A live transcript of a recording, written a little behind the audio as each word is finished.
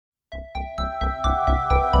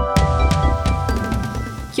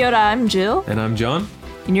Kia ora, I'm Jill, And I'm John,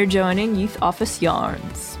 and you're joining Youth Office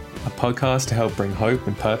Yarns. a podcast to help bring hope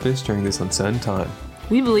and purpose during this uncertain time.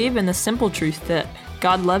 We believe in the simple truth that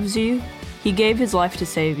God loves you, He gave His life to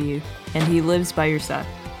save you, and He lives by your side.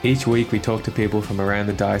 Each week we talk to people from around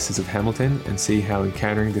the Diocese of Hamilton and see how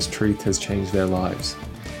encountering this truth has changed their lives.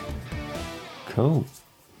 Cool.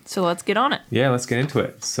 So let's get on it. Yeah, let's get into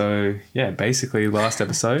it. So, basically last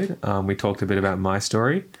episode we talked a bit about my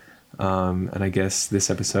story. And I guess this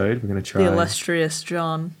episode we're going to try... The illustrious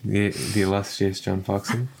John. The illustrious John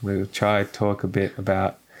Foxon. We'll try to talk a bit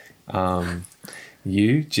about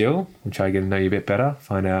you, Jill. We'll try to get to know you a bit better,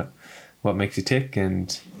 find out what makes you tick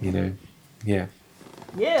and, Yeah.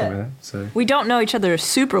 So We don't know each other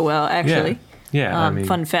super well, actually. Yeah.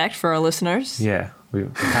 Fun fact for our listeners. Yeah.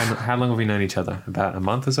 How long have we known each other? About a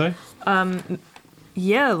month or so?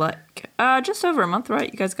 Yeah, just over a month, right?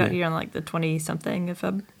 You guys got here on the 20-something of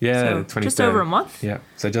Feb. Yeah, so 23rd. just over a month. Yeah,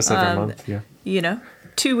 so just over a month, yeah.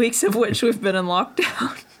 2 weeks of which we've been in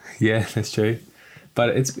lockdown. Yeah, that's true.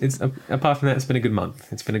 But it's apart from that, it's been a good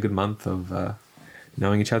month. It's been a good month of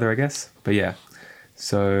knowing each other, I guess. But yeah,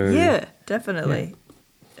 so... Yeah, definitely.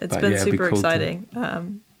 Yeah. It's been super exciting.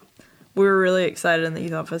 We were really excited in the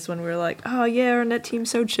youth office when we were like, oh yeah, our net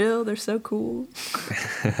team's so chill. They're so cool.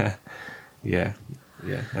 Yeah.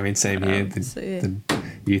 I mean, same here. The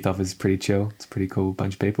youth office is pretty chill. It's a pretty cool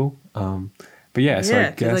bunch of people. But yeah, so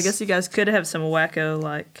I guess you guys could have some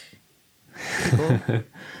wacko people,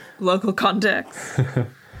 local contacts.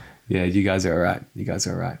 Yeah, you guys are all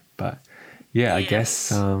right. But yeah, I guess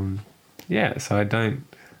so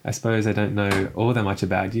I suppose I don't know all that much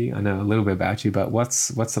about you. I know a little bit about you, but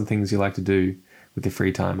what's some things you like to do with your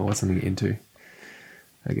free time, or what's something you're into,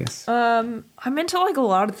 I guess? I'm into a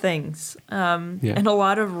lot of things, and a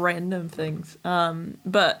lot of random things.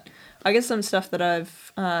 But I guess some stuff that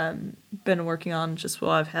I've been working on just while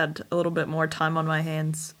I've had a little bit more time on my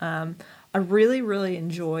hands. I really, really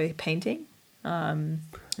enjoy painting.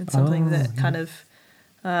 It's something that kind of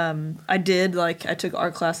I did. I took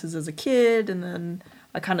art classes as a kid, and then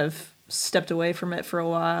I kind of stepped away from it for a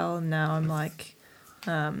while, and now I'm I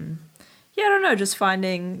don't know, just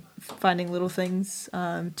finding little things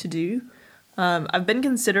to do. I've been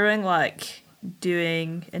considering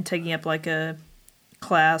doing and taking up a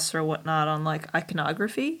class or whatnot on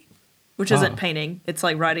iconography, which isn't painting. It's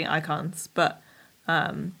writing icons, but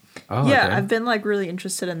okay. I've been really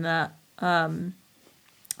interested in that. A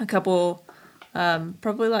couple,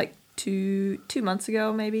 probably 2 months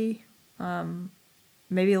ago, maybe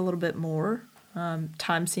a little bit more.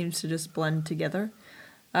 Time seems to just blend together.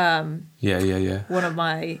 Yeah. One of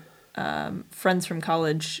my friends from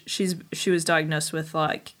college, she was diagnosed with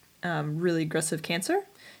really aggressive cancer.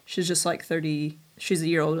 She's just 30. She's a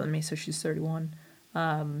year older than me, so she's 31.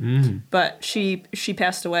 But she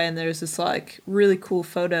passed away, and there's this really cool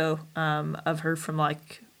photo of her from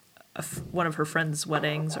one of her friends'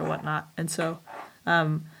 weddings or whatnot. And so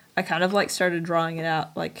I kind of started drawing it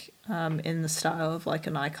out in the style of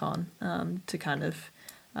an icon to kind of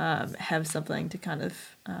have something to kind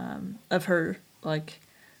of her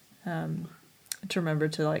to remember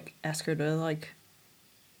to ask her to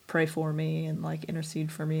pray for me and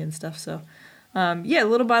intercede for me and stuff. So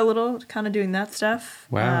little by little kind of doing that stuff.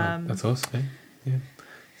 Wow, that's awesome. Yeah.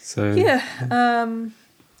 So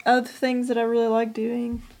other things that I really like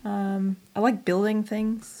doing, I like building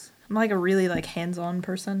things. I'm a really hands-on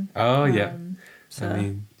person. Oh yeah. So, I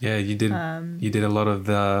mean, yeah, you did a lot of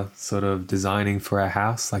the sort of designing for our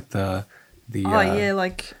house, the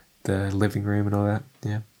living room and all that.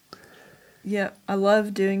 Yeah. Yeah, I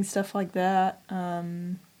love doing stuff like that.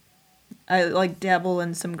 I dabble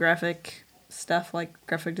in some graphic stuff,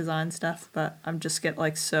 graphic design stuff, but I'm just get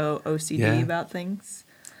so OCD about things.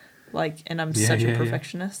 And I'm such a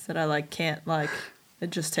perfectionist that I can't it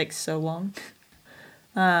just takes so long.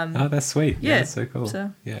 Oh, that's sweet. Yeah, that's so cool.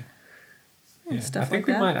 So, yeah. Stuff I think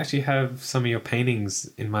we might actually have some of your paintings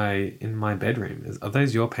in my bedroom. Are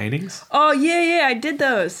those your paintings? Oh yeah, I did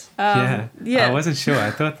those. Yeah. I wasn't sure.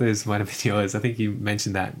 I thought those might have been yours. I think you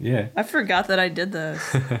mentioned that. Yeah. I forgot that I did those.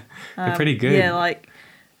 They're pretty good.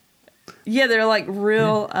 Yeah, they're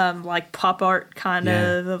real pop art kind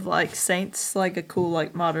of saints, a cool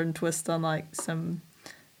modern twist on some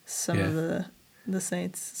of the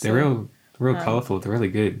saints. So, they're real colorful. They're really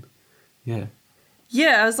good. Yeah.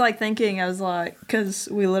 Yeah, I was thinking, because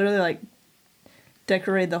we literally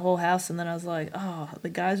decorated the whole house, and then I was oh, the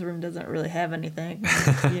guy's room doesn't really have anything.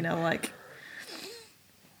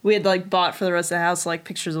 We had bought for the rest of the house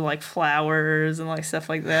pictures of flowers and stuff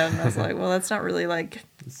like that, and I was well, that's not really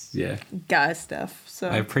guy stuff. So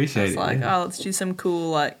I appreciate it. Oh, let's do some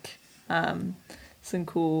cool some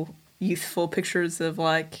cool youthful pictures of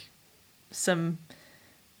like some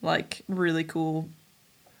like really cool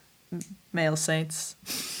male saints.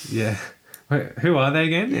 Yeah. Wait, who are they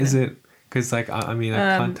again? Is it because like I mean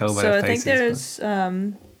I can't tell by so the I faces. think there's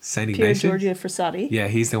Saint Pier Ignatius. Giorgio Frassati. Yeah,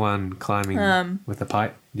 he's the one climbing with the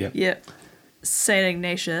pipe. Yep. Yep. Saint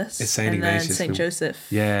Ignatius. It's Saint and Ignatius. then Saint Joseph.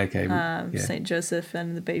 Yeah. Okay. Yeah. Saint Joseph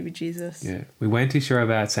and the baby Jesus. Yeah. We weren't too sure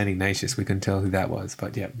about Saint Ignatius. We couldn't tell who that was,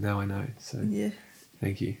 but yeah, now I know. So Yeah.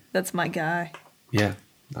 thank you. That's my guy. Yeah.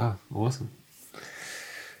 Oh, awesome.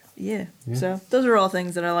 Yeah. Yeah. So those are all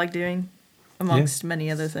things that I like doing, amongst many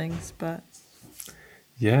other things. But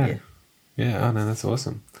Yeah. Yeah. Oh no, that's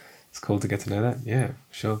awesome. It's cool to get to know that. Yeah,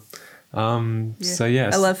 sure. So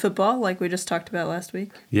yes. I love football, like we just talked about last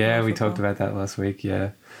week. Yeah, I love we football. talked about that last week.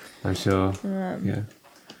 Yeah, I'm sure. Yeah.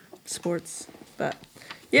 Sports, but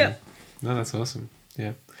yeah, No, that's awesome.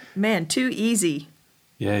 Yeah. man, too easy.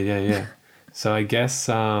 Yeah. So I guess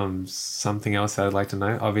something else I'd like to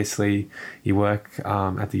know. Obviously, you work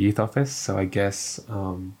at the youth office. So I guess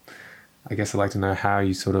I'd like to know how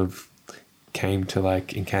you sort of came to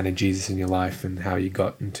like encounter Jesus in your life and how you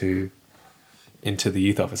got into the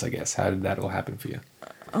youth office. I guess how did that all happen for you?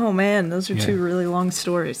 Oh man, those are Yeah. two really long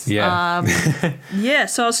stories. Yeah. Yeah.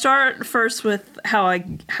 So I'll start first with how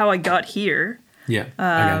I got here. Yeah.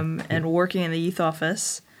 And working in the youth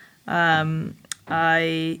office.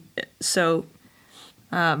 I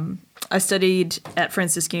studied at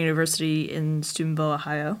Franciscan University in Steubenville,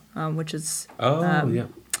 Ohio, which is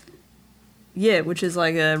which is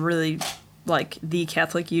like a really like the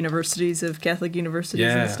Catholic universities of Catholic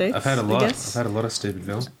universities in the States. I've had a I lot. guess. I've had a lot of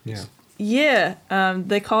Steubenville. Yeah. Yeah,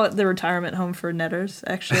 they call it the retirement home for netters,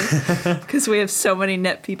 actually, because we have so many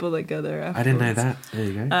net people that go there. I didn't know afterwards. that. There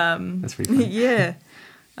you go. That's pretty funny. Yeah,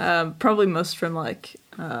 probably most from like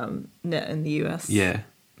net in the U.S. Yeah,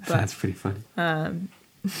 But- that's pretty funny.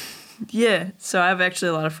 Yeah, so I have actually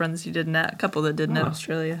a lot of friends who did net, a couple that did net Oh.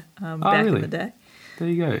 Australia back really? in the day. There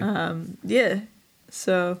you go. Yeah,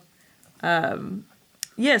 so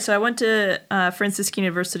so I went to Franciscan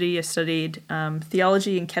University. I studied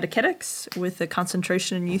theology and catechetics with a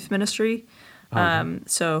concentration in youth ministry.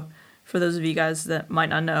 So for those of you guys that might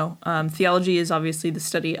not know, theology is obviously the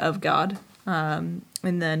study of God. And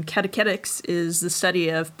then catechetics is the study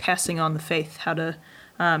of passing on the faith, how to,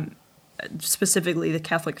 specifically the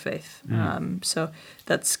Catholic faith. So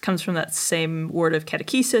that comes from that same word of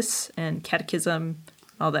catechesis and catechism,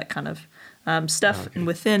 all that kind of stuff. Okay. And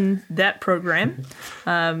within that program,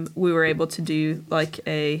 we were able to do like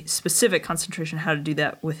a specific concentration, how to do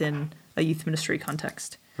that within a youth ministry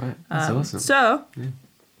context. Right. That's awesome. So,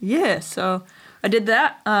 so I did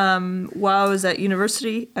that while I was at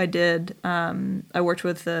university. I worked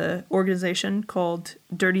with an organization called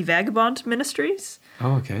Dirty Vagabond Ministries.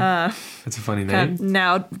 Oh, okay. That's a funny name.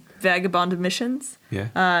 Now Vagabond Missions. Yeah.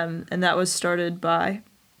 And that was started by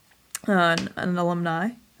an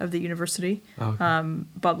alumni of the university, Oh, okay.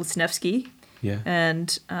 Bob Wisniewski. Yeah.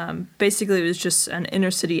 And basically it was just an inner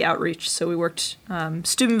city outreach. So we worked,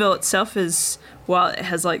 Steubenville itself is, while it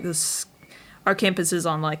has like this, our campus is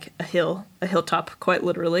on like a hilltop, quite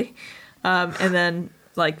literally. And then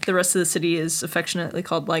like the rest of the city is affectionately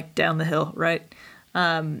called like down the hill, right?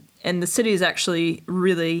 And the city is actually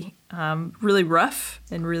really, really rough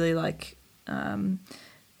and really like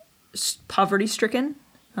poverty stricken.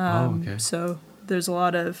 Okay. So there's a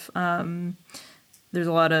lot of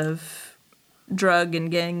drug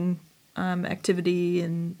and gang activity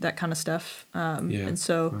and that kind of stuff. And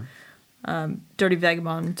so Dirty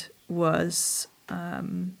Vagabond is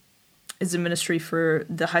a ministry for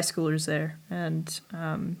the high schoolers there and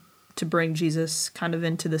to bring Jesus kind of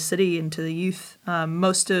into the city, into the youth.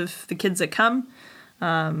 Most of the kids that come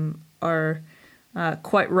are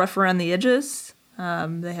quite rough around the edges.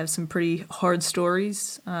 They have some pretty hard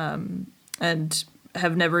stories and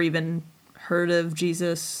have never even heard of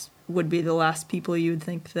Jesus, would be the last people you would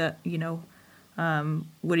think that,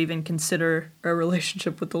 would even consider a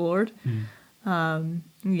relationship with the Lord. Some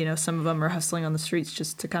of them are hustling on the streets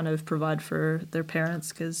just to kind of provide for their parents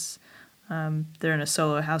because they're in a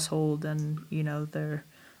solo household and, their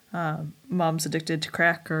mom's addicted to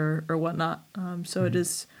crack or whatnot. So it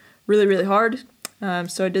is really, really hard.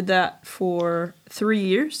 So I did that for 3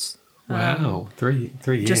 years. Wow. 3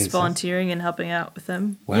 years. Just volunteering and helping out with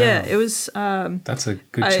them. Wow. Yeah, it was... That's a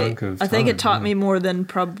good chunk of time. I think it taught me more than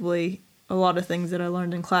probably a lot of things that I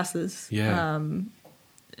learned in classes. Yeah.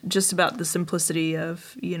 Just about the simplicity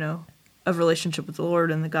of, of relationship with the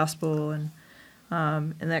Lord and the gospel and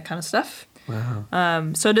that kind of stuff.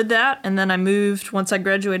 Wow. So I did that, and then once I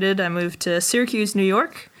graduated, I moved to Syracuse, New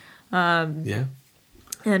York. Yeah.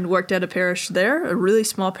 and worked at a parish there, a really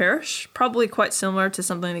small parish, probably quite similar to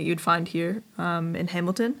something that you'd find here in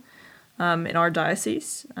Hamilton, in our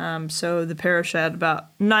diocese. So the parish had about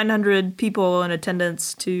 900 people in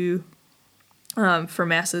attendance for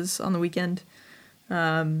masses on the weekend.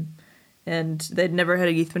 And they'd never had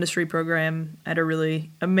a youth ministry program. I had a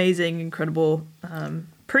really amazing, incredible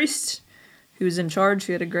priest who was in charge,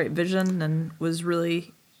 who had a great vision and was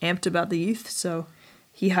really amped about the youth. So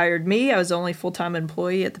he hired me. I was the only full-time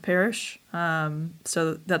employee at the parish.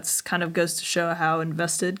 So that's kind of goes to show how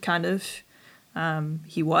invested kind of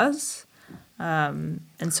he was. And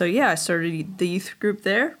so, yeah, I started the youth group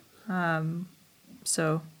there.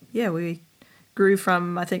 So, yeah, we grew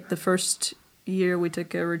from, I think the first year we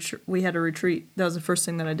took we had a retreat. That was the first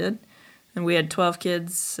thing that I did. And we had 12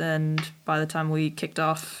 kids. And by the time we kicked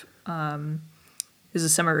off, it was a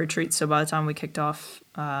summer retreat. So by the time we kicked off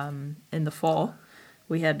in the fall,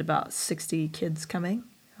 we had about 60 kids coming.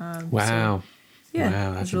 Wow. So, yeah,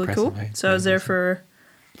 wow, it that's was really cool. impressive, eh? So I was there for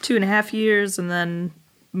 2.5 years and then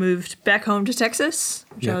moved back home to Texas,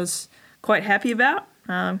 which I was quite happy about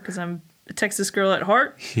because I'm a Texas girl at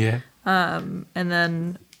heart. Yeah. And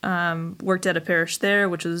then worked at a parish there,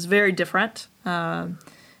 which was very different and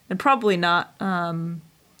probably not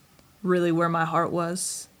really where my heart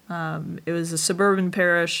was. It was a suburban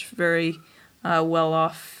parish, very well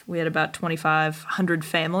off. We had about 2,500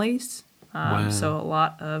 families, so a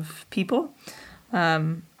lot of people.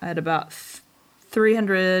 I had about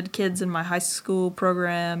 300 kids in my high school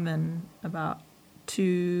program and about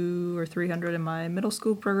 200 or 300 in my middle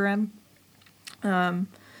school program.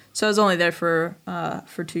 So I was only there for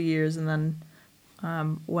 2 years and then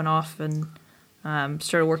went off and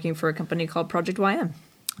started working for a company called Project YM.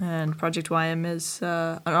 And Project YM is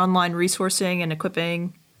an online resourcing and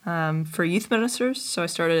equipping for youth ministers. So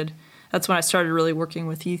that's when I started really working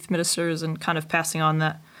with youth ministers and kind of passing on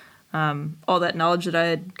that all that knowledge that I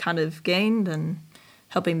had kind of gained and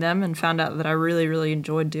helping them, and found out that I really, really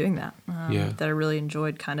enjoyed doing that. That I really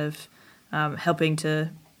enjoyed kind of helping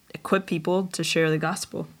to equip people to share the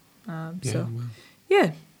gospel. And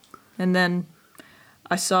then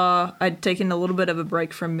I'd taken a little bit of a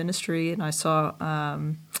break from ministry, and I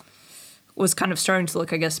was kind of starting to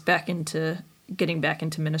look, I guess, getting back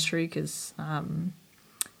into ministry because I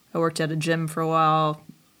worked at a gym for a while,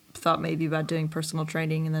 thought maybe about doing personal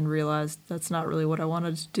training, and then realized that's not really what I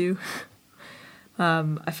wanted to do.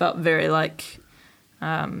 I felt very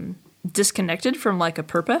disconnected from a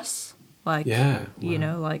purpose. You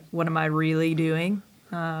know, what am I really doing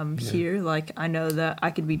here? I know that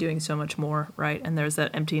I could be doing so much more, right? And there's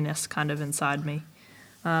that emptiness kind of inside me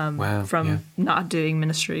from not doing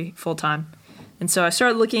ministry full time. And so I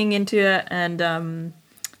started looking into it, and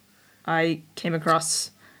I came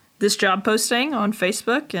across this job posting on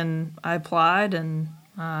Facebook, and I applied and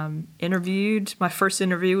interviewed. My first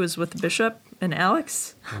interview was with the bishop and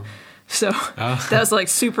Alex. So that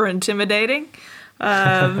was super intimidating.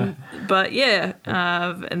 But yeah,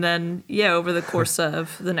 and then over the course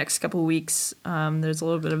of the next couple of weeks, there's a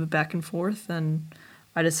little bit of a back and forth, and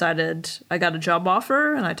I decided I got a job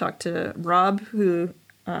offer, and I talked to Rob, who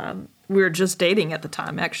we were just dating at the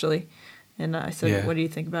time, actually, and I said, "What do you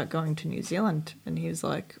think about going to New Zealand?" And he was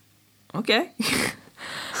like, "Okay."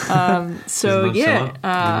 So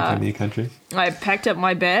a new country. I packed up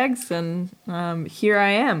my bags, and here I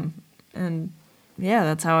am, and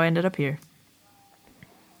that's how I ended up here.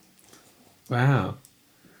 Wow.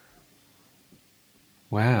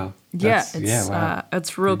 Wow.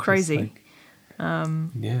 It's real crazy. I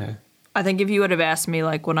think if you would have asked me,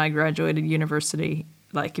 when I graduated university,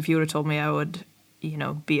 if you would have told me I would,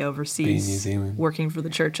 be overseas, New Zealand, working for the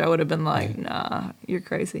church, I would have been like, nah, you're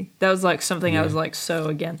crazy. That was something I was so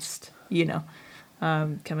against,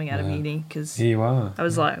 coming out of uni, because here you are. I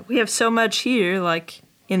was we have so much here,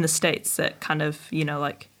 in the States, that kind of,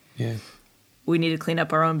 we need to clean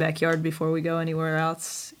up our own backyard before we go anywhere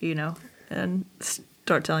else, and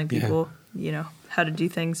start telling people, how to do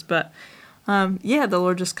things. But, the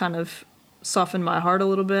Lord just kind of softened my heart a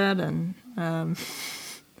little bit and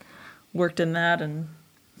worked in that. And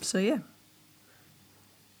so,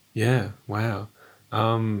 Yeah, wow.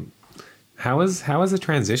 How was the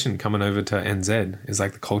transition coming over to NZ? Is the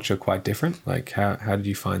culture quite different? How did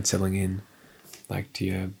you find settling in, to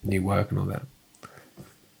your new work and all that?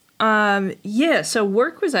 So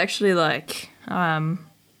work was actually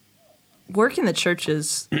work in the church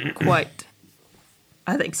is quite,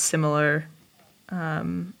 I think, similar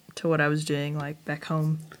to what I was doing back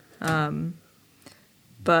home.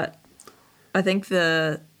 But I think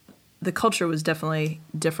the culture was definitely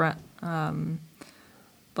different.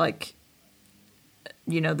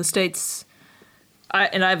 The States,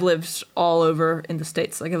 I've lived all over in the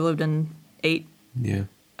States. Like I've lived in Yeah.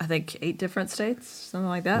 I think 8 different states, something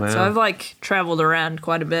like that. Wow. So I've like traveled around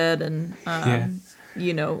quite a bit, and Yeah.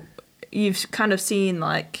 you know, you've kind of seen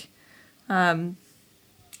like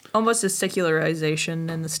almost a secularization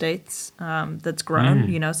in the States that's grown,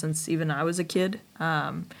 you know, since even I was a kid.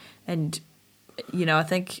 And you know, I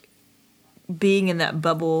think being in that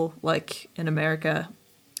bubble, like in America,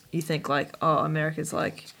 you think like, oh, America's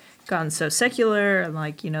like gotten so secular, and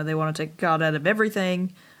like, you know, they want to take God out of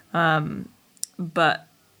everything. But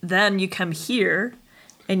then you come here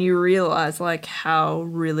and you realize like how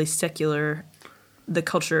really secular the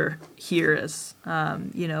culture here is,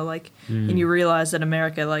 you know, like, and you realize that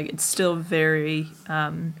America, like, it's still very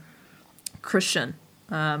Christian,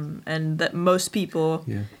 and that most people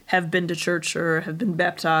have been to church or have been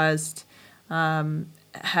baptized,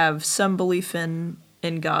 have some belief in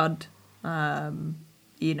God,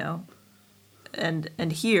 you know,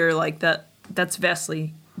 and here, like, that's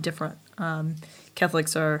vastly different.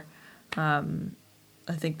 Catholics are, I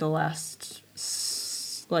think the last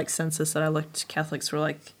like census that I looked, Catholics were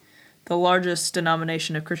like the largest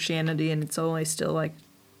denomination of Christianity, and it's only still like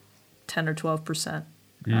 10 or 12%.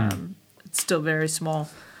 It's still very small.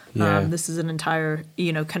 Yeah. This is an entire,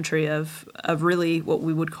 you know, country of really what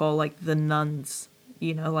we would call like the nuns,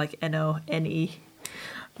 you know, like NONE,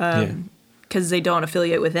 because they don't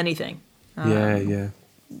affiliate with anything. You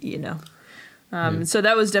know. So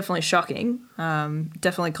that was definitely shocking.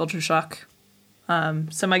 Definitely culture shock.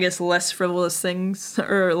 Some, I guess, less frivolous things,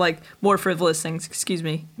 or like more frivolous things, excuse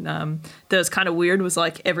me. That was kind of weird was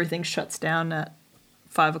like everything shuts down at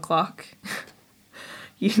 5 o'clock.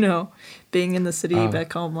 You know, being in the city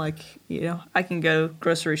back home, like, you know, I can go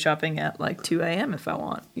grocery shopping at like 2 a.m. if I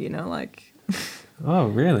want, you know, like. Oh,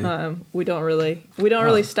 really? We don't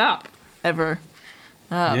really stop ever.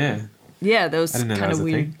 Yeah, that was kind of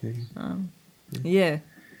weird. Yeah.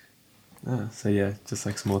 So yeah, just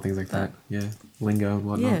like small things like that. Yeah, lingo and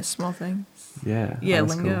whatnot. Yeah, small things. Yeah. Yeah,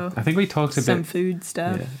 that's lingo. Cool. I think we talked a some bit. Food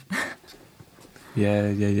stuff.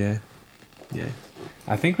 Yeah.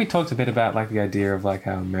 I think we talked a bit about like the idea of like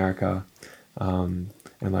how America, and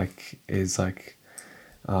like is like,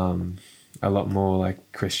 a lot more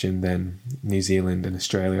like Christian than New Zealand and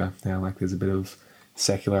Australia. Now, like there's a bit of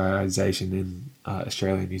secularization in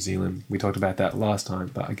Australia and New Zealand. We talked about that last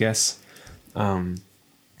time, but I guess.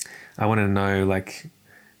 I wanted to know, like,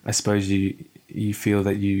 I suppose you feel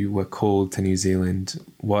that you were called to New Zealand.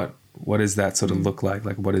 What does that sort of look like?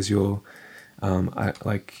 Like, what does your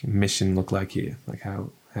like mission look like here? Like, how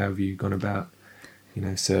have you gone about, you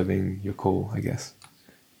know, serving your call, I guess?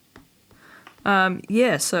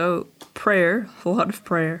 Yeah. So prayer, a lot of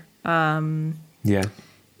prayer. Yeah.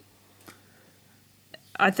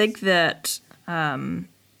 I think that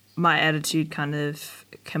my attitude kind of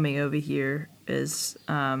coming over here is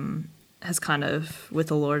has kind of with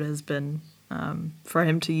the Lord has been for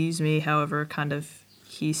him to use me however kind of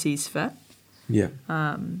he sees fit. Yeah.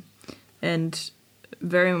 And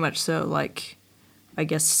very much so, like, I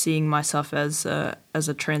guess seeing myself as a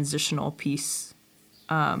transitional piece,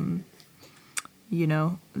 you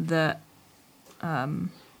know, that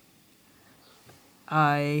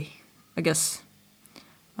I guess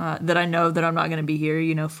that I know that I'm not going to be here,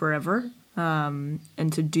 you know, forever. And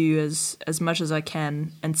to do as much as I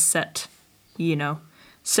can and set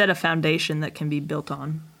a foundation that can be built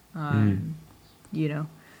on, you know.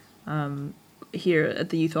 Here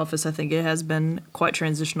at the youth office, I think it has been quite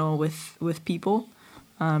transitional with people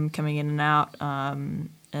coming in and out.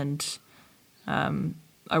 And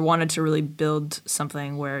I wanted to really build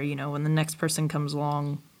something where, you know, when the next person comes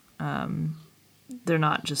along, they're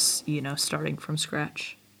not just, you know, starting from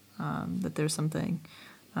scratch, that there's something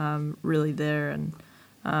really there. And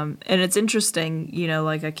it's interesting, you know,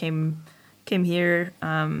 like I came here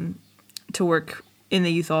to work in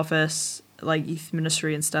the youth office, like youth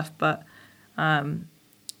ministry and stuff, but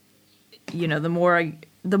you know, the more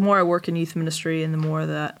I work in youth ministry and the more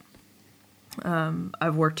that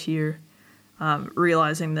I've worked here,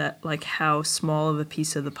 realizing that like how small of a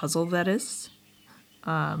piece of the puzzle that is,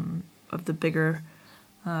 of the bigger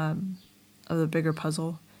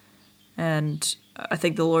puzzle. And I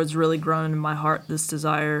think the Lord's really grown in my heart this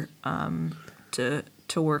desire to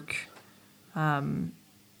work in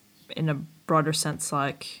a broader sense,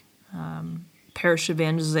 like parish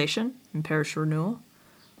evangelization and parish renewal.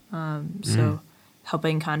 So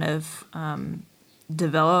helping kind of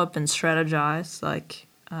develop and strategize, like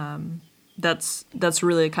that's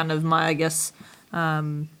really kind of my, I guess,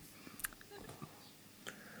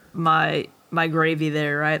 my gravy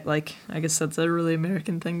there, right? Like, I guess that's a really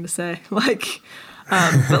American thing to say. Like,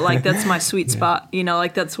 But like that's my sweet spot, you know,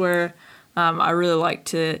 like that's where I really like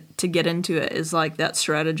to get into it, is like that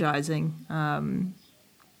strategizing.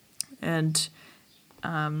 And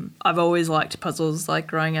I've always liked puzzles, like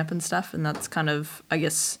growing up and stuff, and that's kind of, I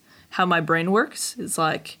guess, how my brain works. It's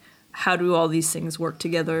like, how do all these things work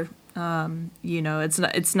together? You know,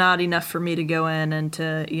 it's not enough for me to go in and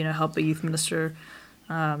to, you know, help a youth minister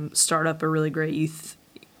start up a really great youth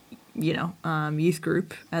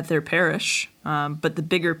group at their parish. But the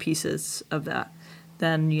bigger pieces of that,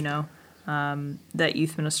 then, you know, that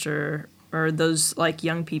youth minister or those like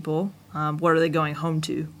young people, what are they going home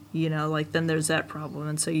to? You know, like then there's that problem.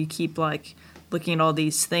 And so you keep like looking at all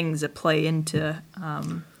these things that play into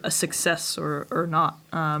a success or not.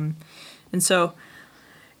 And so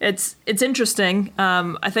it's interesting.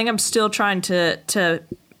 I think I'm still trying to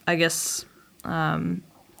I guess,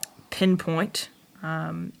 pinpoint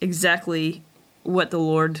exactly what the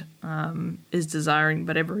Lord is desiring.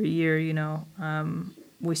 But every year, you know,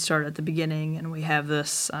 we start at the beginning, and we have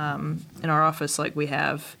this in our office, like we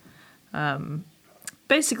have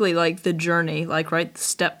basically like the journey, like, right, the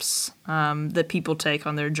steps that people take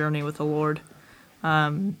on their journey with the Lord.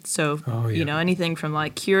 You know, anything from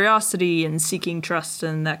like curiosity and seeking trust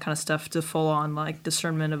and that kind of stuff to full on like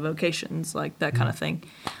discernment of vocations, like that kind of thing.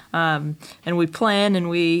 And we plan and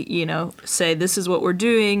we, you know, say this is what we're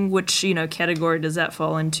doing, which, you know, category does that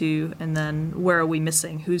fall into, and then where are we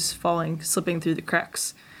missing? Who's slipping through the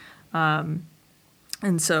cracks? And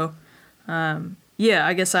so,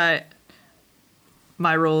 I guess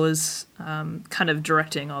my role is kind of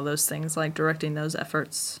directing all those things, like directing those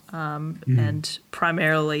efforts, and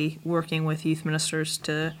primarily working with youth ministers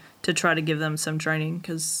to try to give them some training,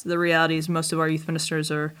 because the reality is most of our youth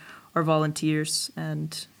ministers are volunteers,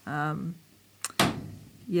 and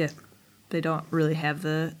they don't really have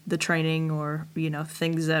the training or, you know,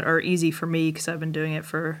 things that are easy for me because I've been doing it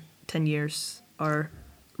for 10 years are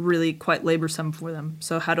really quite laborsome for them.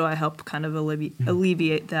 So how do I help kind of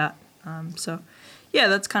alleviate that?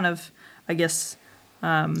 That's kind of, I guess,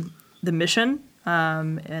 the mission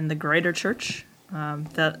and the greater church.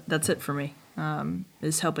 That's it for me,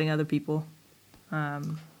 is helping other people,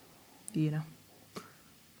 you know.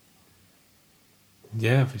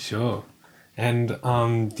 Yeah, for sure. And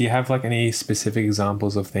do you have like any specific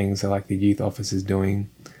examples of things that like the youth office is doing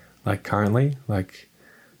like currently? Like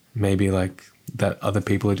maybe like that other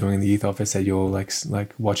people are doing in the youth office that you're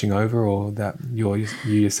like watching over, or that you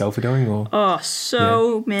yourself are doing? Or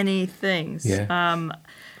many things. Yeah.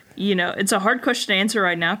 You know, it's a hard question to answer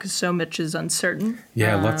right now because so much is uncertain.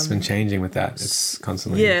 Yeah, lots been changing with that. It's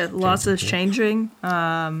constantly lots is changing,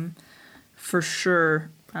 for sure.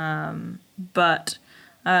 But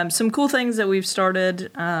some cool things that we've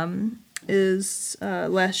started is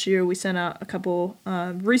last year we sent out a couple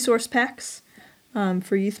resource packs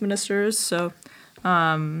for youth ministers. So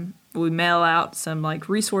we mail out some like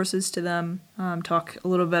resources to them, talk a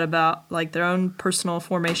little bit about like their own personal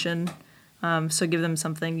formation. So give them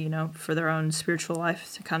something, you know, for their own spiritual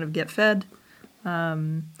life to kind of get fed.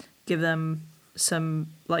 Give them some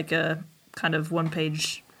like a kind of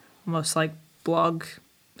one-page, almost like blog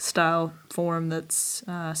style form that's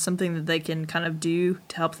something that they can kind of do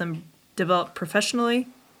to help them develop professionally.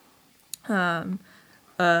 Youth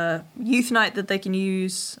night that they can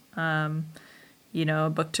use, you know, a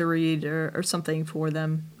book to read or something for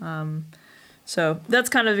them. So that's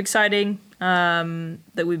kind of exciting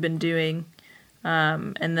that we've been doing.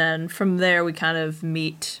 And then from there we kind of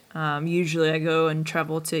meet. Usually I go and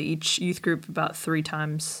travel to each youth group about 3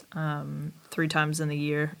 times in the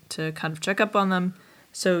year to kind of check up on them.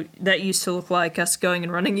 So that used to look like us going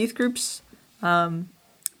and running youth groups when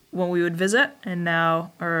we would visit. And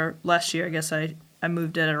now, or last year, I guess I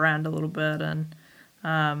moved it around a little bit. And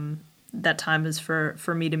that time is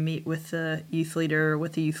for me to meet with the youth leader,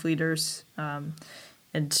 with the youth leaders,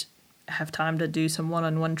 and have time to do some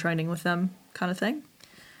one-on-one training with them kind of thing.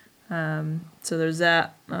 So there's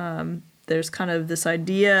that. There's kind of this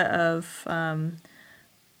idea of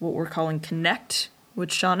what we're calling Connect,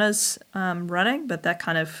 which Shauna's running, but that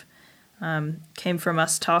kind of came from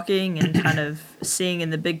us talking and kind of seeing in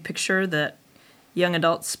the big picture that young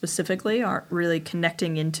adults specifically aren't really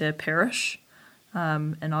connecting into parish.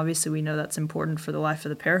 And obviously we know that's important for the life of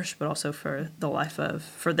the parish, but also for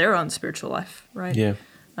for their own spiritual life, right? Yeah.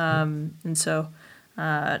 And so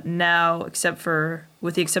now,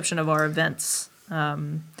 with the exception of our events,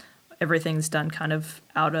 everything's done kind of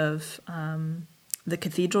out of the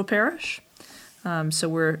cathedral parish. So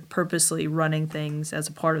we're purposely running things as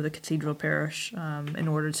a part of the cathedral parish in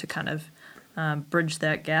order to kind of bridge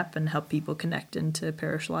that gap and help people connect into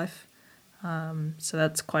parish life. So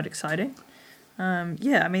that's quite exciting.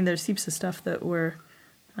 Yeah, I mean, there's heaps of stuff that we're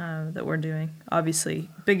doing. Obviously,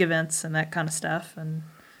 big events and that kind of stuff, and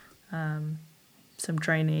some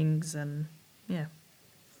trainings, and yeah.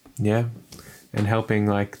 Yeah, and helping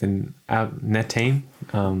like our net team.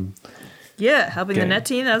 Yeah, helping the net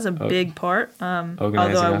team, that was a big part. Although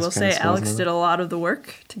I will say Alex did a lot of the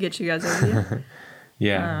work to get you guys over here.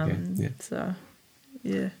 Yeah. So,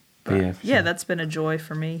 yeah. But yeah, sure. That's been a joy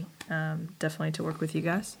for me, definitely, to work with you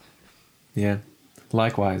guys. Yeah,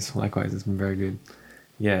 likewise, it's been very good.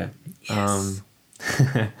 Yeah. Yes.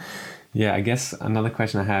 Yeah, I guess another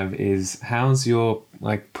question I have is, how's your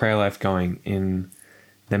like prayer life going in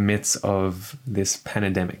the midst of this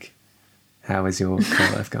pandemic? How is your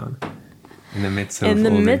prayer life going in the midst of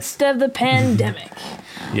of the pandemic?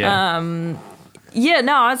 Yeah. Yeah,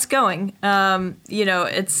 no, it's going.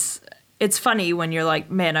 It's funny when you're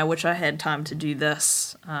like, man, I wish I had time to do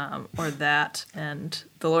this or that, and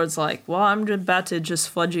the Lord's like, well, I'm about to just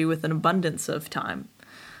flood you with an abundance of time.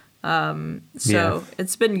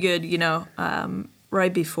 It's been good,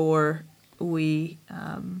 right before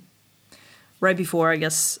I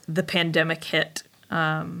guess the pandemic hit,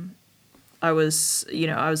 I was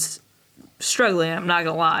struggling. I'm not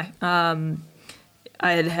gonna lie.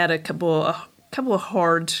 I had a couple of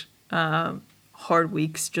hard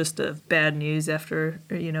weeks just of bad news after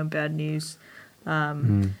bad news,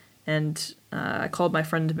 and I called my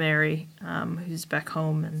friend Mary, who's back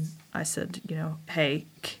home, and I said, hey,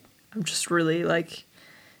 I'm just really like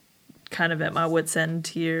kind of at my wit's end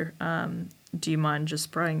here. Do you mind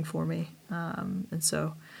just praying for me? And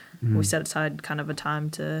so we set aside kind of a time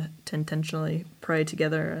to intentionally pray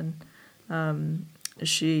together, and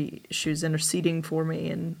she was interceding for me,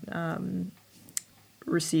 and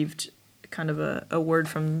received kind of a word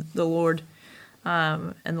from the Lord,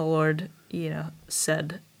 and the Lord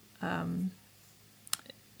said, and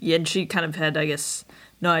she kind of had, I guess,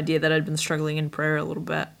 no idea that I'd been struggling in prayer a little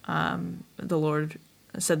bit. The Lord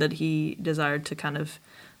said that he desired to kind of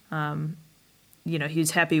he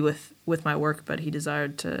was happy with my work, but he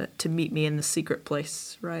desired to meet me in the secret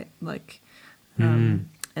place, right? Like, and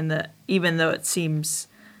that even though it seems,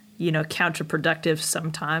 counterproductive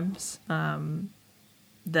sometimes,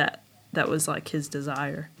 that was like his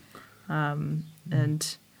desire.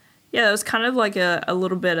 And yeah, it was kind of like a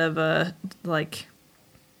little bit of a, like,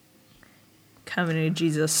 coming to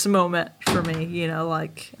Jesus moment for me,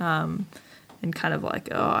 and kind of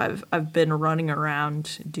like, I've been running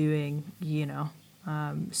around doing,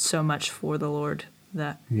 so much for the Lord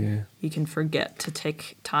that you can forget to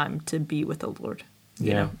take time to be with the Lord.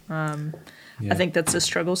 Yeah. I think that's a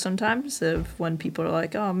struggle sometimes of when people are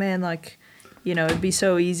like, oh man, like, it'd be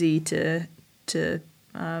so easy to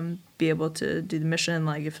be able to do the mission,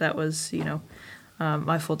 like if that was,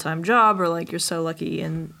 my full-time job, or like you're so lucky,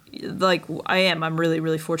 and like I'm really,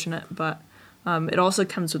 really fortunate, but it also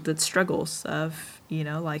comes with its struggles of, you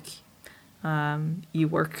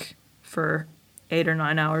work for 8 or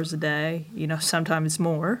 9 hours a day, sometimes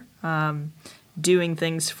more, doing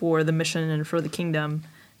things for the mission and for the kingdom.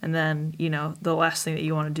 And then, the last thing that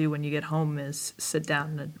you want to do when you get home is sit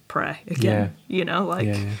down and pray again,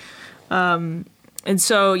 and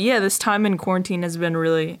so, this time in quarantine has been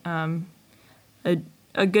really a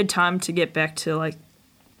good time to get back to, like,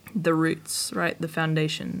 the roots, right? The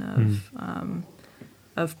foundation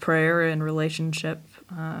of prayer and relationship.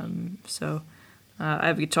 So I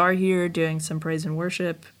have a guitar here, doing some praise and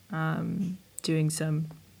worship, doing some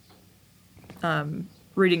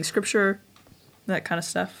reading scripture, that kind of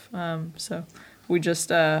stuff. So we just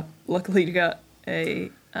luckily got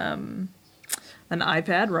an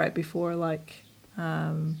iPad right before, like,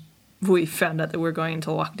 we found out that we're going into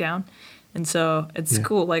lockdown. And so it's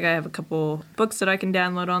cool. Like, I have a couple books that I can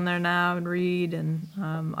download on there now and read, and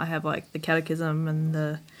I have, like, the Catechism and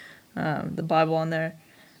the Bible on there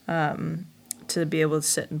to be able to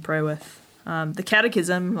sit and pray with. The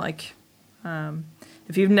Catechism, like,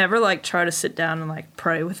 if you've never, like, tried to sit down and, like,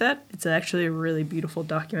 pray with it, it's actually a really beautiful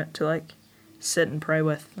document to, like, sit and pray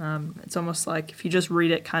with. It's almost like if you just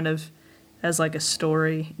read it kind of as, like, a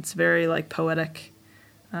story, it's very, like, poetic,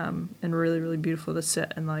 and really, really beautiful to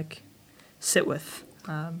sit and, like, sit with.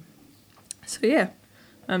 Some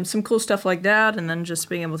cool stuff like that, and then just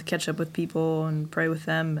being able to catch up with people and pray with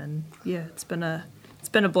them, and it's been a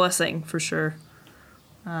blessing for sure.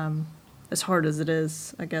 As hard as it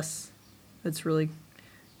is, I guess it's really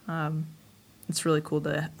cool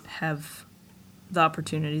to have the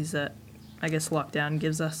opportunities that I guess lockdown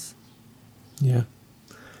gives us. Yeah,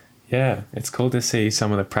 it's cool to see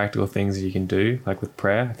some of the practical things you can do, like with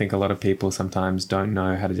prayer. I think a lot of people sometimes don't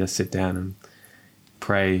know how to just sit down and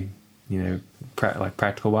pray like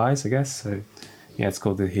practical wise, I guess. So yeah, it's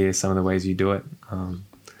cool to hear some of the ways you do it.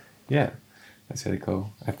 Yeah, that's really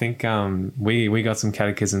cool. I think we got some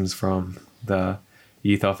catechisms from the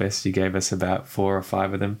youth office. You gave us about 4 or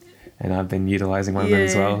 5 of them, and I've been utilizing one of them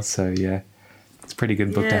as well. So yeah, it's a pretty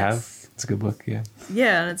good book to have. It's a good book, yeah.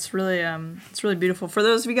 Yeah, and it's really beautiful. For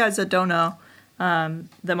those of you guys that don't know,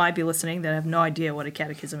 that might be listening that have no idea what a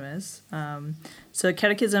catechism is. So the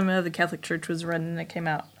Catechism of the Catholic Church was written, and it came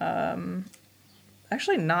out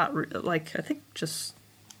actually not I think just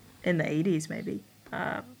in the 80s maybe.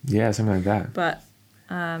 Yeah, something like that. But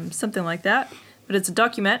something like that. But it's a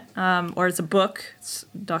document, or it's a book.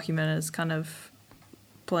 Document is kind of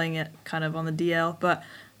playing it kind of on the DL, but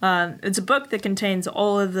it's a book that contains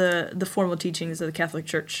all of the formal teachings of the Catholic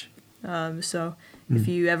Church. So if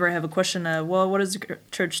you ever have a question of, well, what does the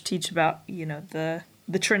Church teach about, the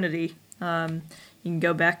Trinity? You can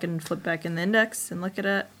go back and flip back in the index and look at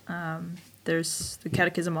it. There's the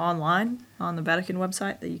Catechism online on the Vatican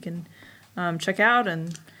website that you can check out,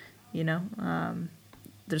 and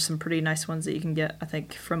there's some pretty nice ones that you can get, I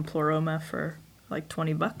think, from Pleroma for like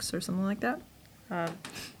 $20 or something like that.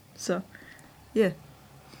 So, yeah.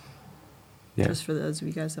 Just for those of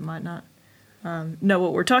you guys that might not know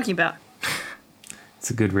what we're talking about. It's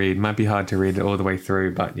a good read. Might be hard to read it all the way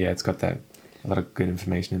through, but yeah, it's got a lot of good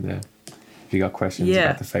information in there. If you got questions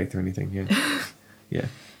about the faith or anything, yeah.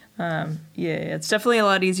 It's definitely a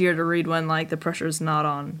lot easier to read when like the pressure's not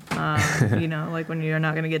on. Like when you're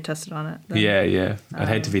not going to get tested on it. Then, yeah. I'd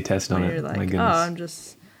hate to be tested on it. You're like, my goodness. I'm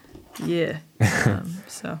just,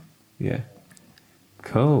 so. Yeah.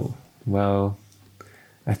 Cool. Well,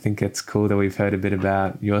 I think it's cool that we've heard a bit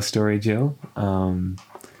about your story, Jill. I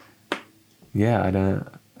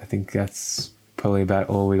think that's probably about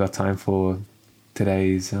all we got time for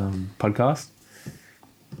today's podcast.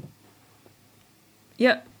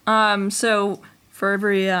 Yep. So for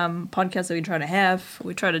every podcast that we try to have,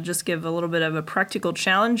 we try to just give a little bit of a practical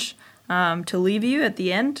challenge to leave you at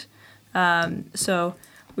the end. So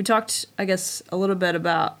we talked, I guess, a little bit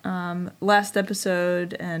about last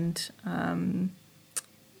episode and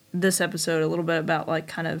this episode, a little bit about like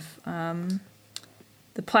kind of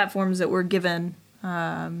the platforms that we're given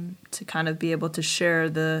to kind of be able to share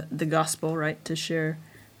the gospel, right? To share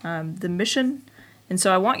the mission. And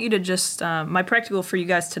so I want you to just, my practical for you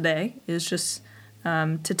guys today is just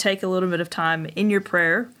to take a little bit of time in your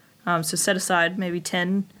prayer. So set aside maybe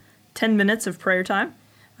 10 minutes of prayer time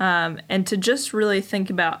and to just really think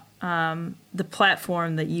about the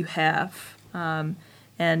platform that you have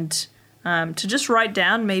and to just write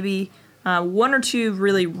down maybe 1 or 2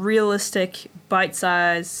 really realistic,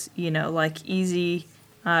 bite-size, like easy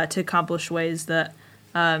to accomplish ways that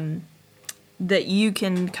that you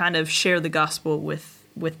can kind of share the gospel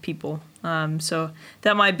with people. So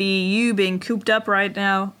that might be you being cooped up right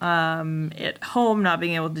now at home, not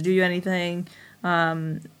being able to do anything.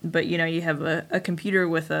 But, you have a computer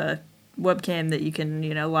with a webcam that you can,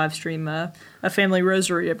 live stream a family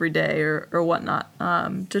rosary every day or whatnot,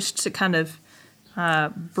 just to kind of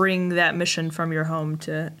bring that mission from your home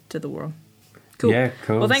to the world. Cool. Yeah,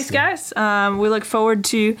 cool. Well, thanks, guys. We look forward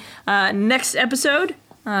to next episode.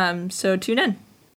 So tune in.